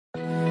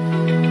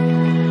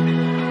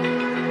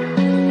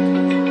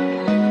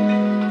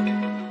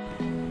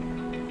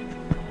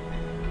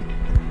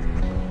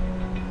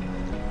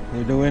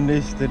doing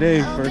this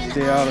today, first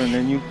day out on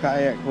the new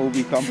kayak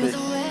hobie compass.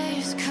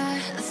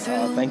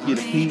 Thank you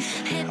to Pete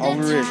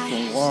Alvarez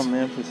from Guam,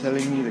 man, for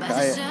selling me the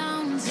kayak.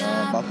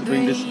 About to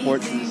bring this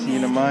sport to the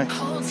scene of mine.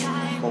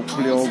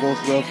 Hopefully all goes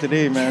well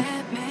today, man.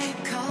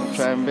 I'll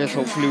try my best.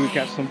 Hopefully we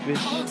catch some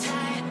fish.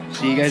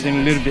 See you guys in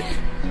a little bit.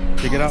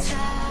 Check it out.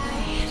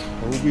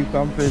 Hobie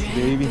compass,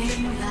 baby.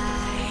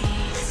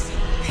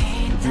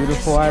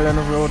 Beautiful island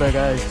of Rota,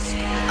 guys.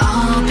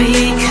 All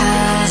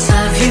because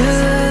of you.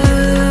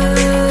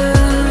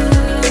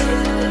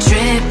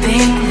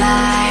 Dripping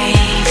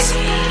lights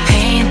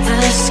paint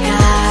the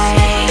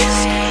skies.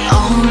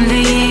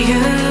 Only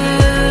you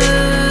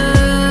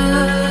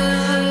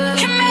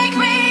can make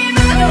me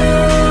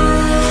move.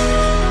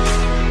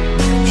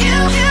 You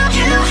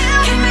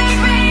can make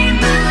me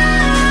move.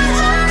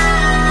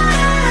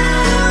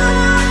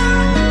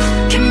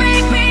 Can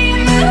make me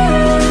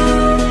move.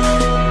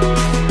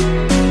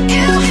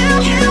 You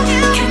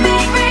can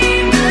make me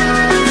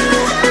move.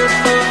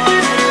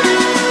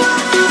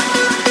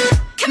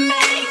 Can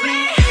make me.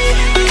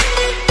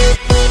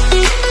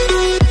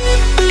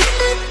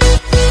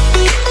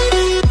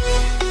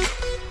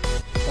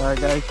 Alright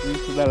guys, this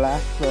is the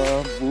last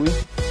buoy,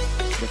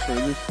 the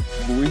furthest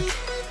buoy,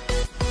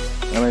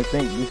 and I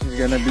think this is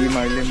gonna be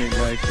my limit,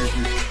 guys. This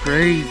is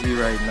crazy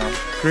right now,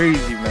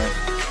 crazy, man,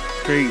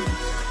 crazy.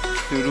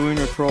 Still doing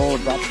a troll,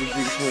 drop the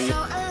jig for you.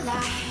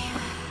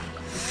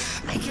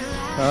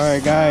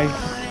 Alright guys,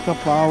 a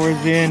couple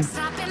hours in,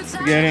 it's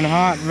getting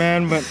hot,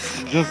 man, but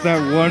just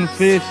that one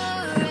fish,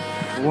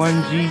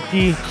 one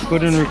GT,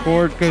 couldn't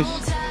record because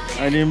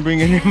I didn't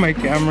bring any of my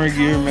camera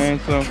gear, man,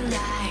 so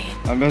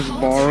I'm just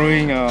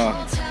borrowing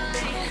a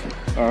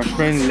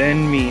friend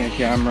lent me a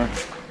camera,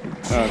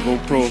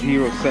 GoPro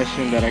Hero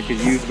Session that I could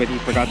use, but he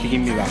forgot to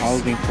give me the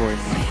housing for it,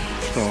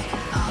 so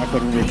I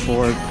couldn't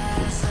record.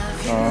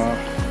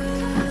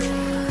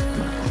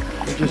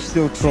 I'm just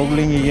still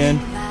trolling again.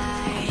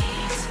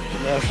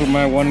 That's what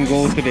my one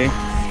goal today,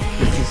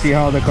 just to see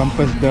how the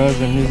compass does,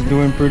 and it's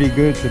doing pretty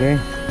good today.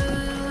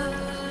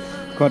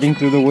 Cutting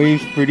through the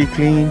waves pretty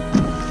clean,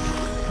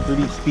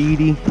 pretty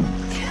speedy.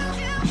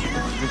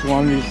 Just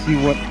wanted to see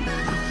what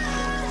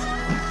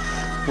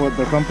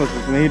the compass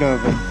is made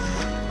of, and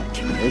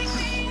it's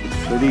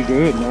pretty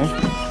good, man.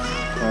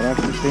 I'd have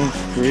to say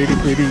it's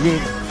pretty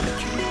good.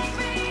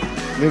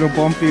 Little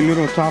bumpy,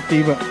 little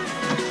choppy, but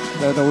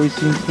that always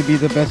seems to be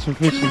the best for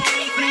fishing.